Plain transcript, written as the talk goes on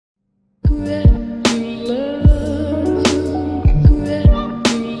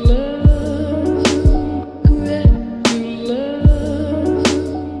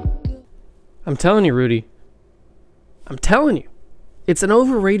telling you, Rudy. I'm telling you. It's an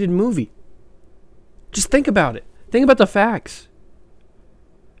overrated movie. Just think about it. Think about the facts.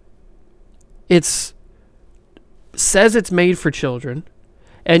 It says it's made for children,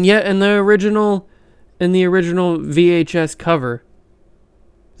 and yet in the original VHS cover,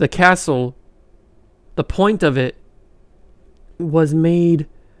 the castle, the point of it was made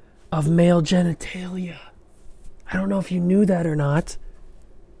of male genitalia. I don't know if you knew that or not,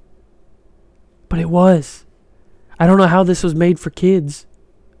 but it was. I don't know how this was made for kids,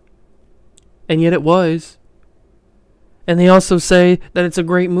 and yet it was. And they also say that it's a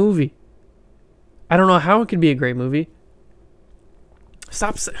great movie. I don't know how it could be a great movie.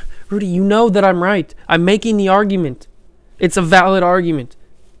 Stop, Rudy, you know that I'm right. I'm making the argument. It's a valid argument.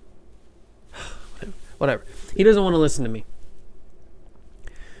 Whatever. He doesn't want to listen to me.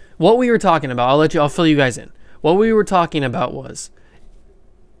 What we were talking about, I'll fill you guys in. What we were talking about was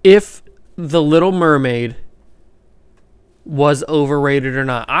if The Little Mermaid was overrated or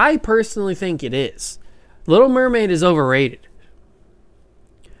not. I personally think it is. Little Mermaid is overrated.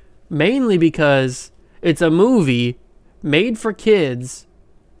 Mainly because it's a movie made for kids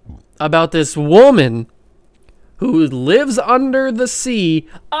about this woman who lives under the sea.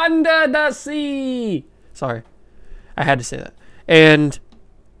 Under the sea! Sorry. I had to say that. And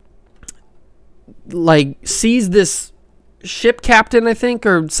like sees this ship captain, I think,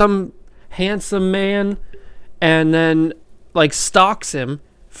 or some handsome man, and then like stalks him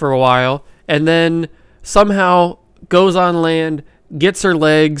for a while, and then somehow goes on land, gets her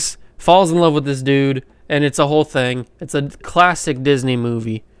legs, falls in love with this dude, and it's a whole thing. It's a classic Disney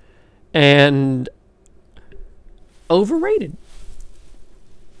movie. And overrated.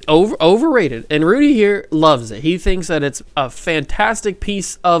 Overrated. And Rudy here loves it. He thinks that it's a fantastic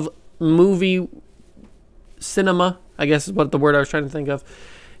piece of movie cinema, I guess is what the word I was trying to think of.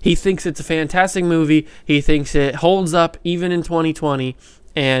 He thinks it's a fantastic movie. He thinks it holds up even in 2020.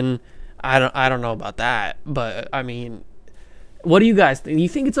 And I don't know about that, but I mean, what do you guys think? You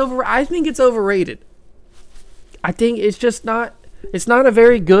think it's I think it's overrated. I think it's just not. It's not a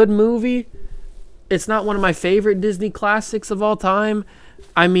very good movie. It's not one of my favorite Disney classics of all time.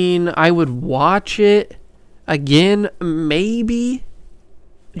 I mean, I would watch it again, maybe.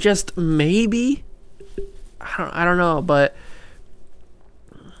 Just maybe. I don't know, but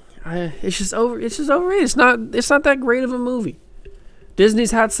it's just overrated. It's not that great of a movie.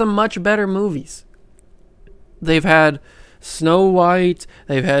 Disney's had some much better movies. They've had Snow White,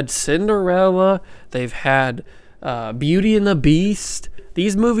 they've had Cinderella, they've had Beauty and the Beast.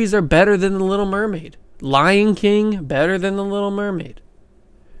 These movies are better than The Little Mermaid. Lion King, better than The Little Mermaid.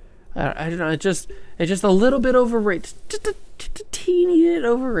 I don't know, it's just a little bit overrated. Just a teeny bit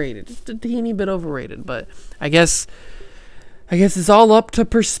overrated. Just a teeny bit overrated. But I guess it's all up to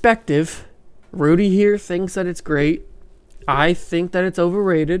perspective. Rudy here thinks that it's great. I think that it's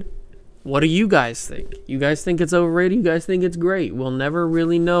overrated. What do you guys think? You guys think it's overrated? You guys think it's great? We'll never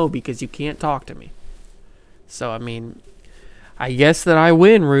really know because you can't talk to me. So, I mean, I guess that I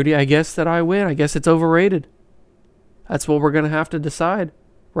win, Rudy. I guess that I win. I guess it's overrated. That's what we're going to have to decide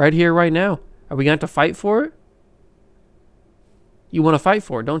right here, right now. Are we going to have to fight for it? You want to fight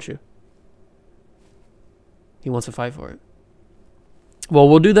for it, don't you? He wants to fight for it. Well,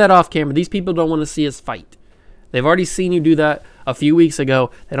 we'll do that off camera. These people don't want to see us fight. They've already seen you do that a few weeks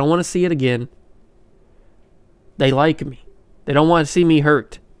ago. They don't want to see it again. They like me. They don't want to see me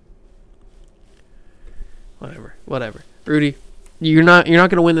hurt. Whatever. Rudy, you're not going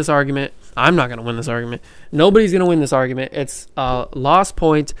to win this argument. I'm not going to win this argument. Nobody's going to win this argument. It's a lost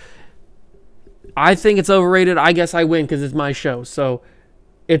point. I think it's overrated. I guess I win because it's my show. So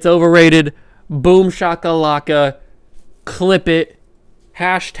it's overrated. Boom shakalaka. Clip it.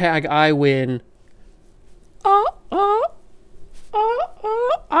 Hashtag I win. I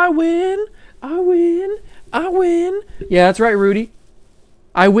win. I win. I win. Yeah, that's right, Rudy.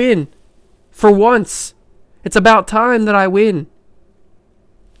 I win. For once. It's about time that I win.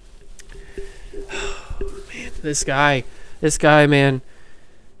 Man, this guy, man.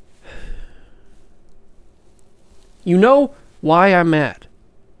 You know why I'm mad?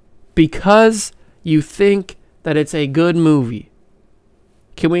 Because you think that it's a good movie.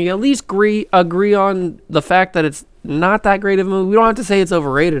 Can we at least agree on the fact that it's not that great of a movie? We don't have to say it's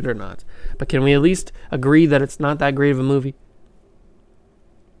overrated or not. But can we at least agree that it's not that great of a movie?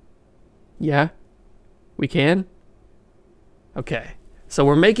 Yeah? We can? Okay. So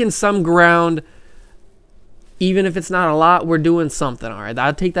we're making some ground. Even if it's not a lot, we're doing something. All right.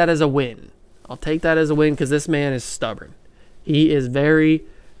 I'll take that as a win. I'll take that as a win because this man is stubborn. He is very,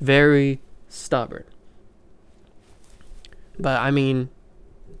 very stubborn. But, I mean,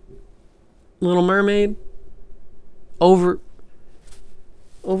 Little Mermaid.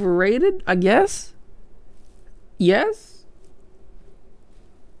 Overrated, I guess. Yes.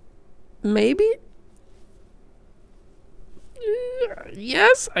 Maybe.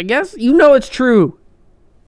 Yes, I guess. You know it's true.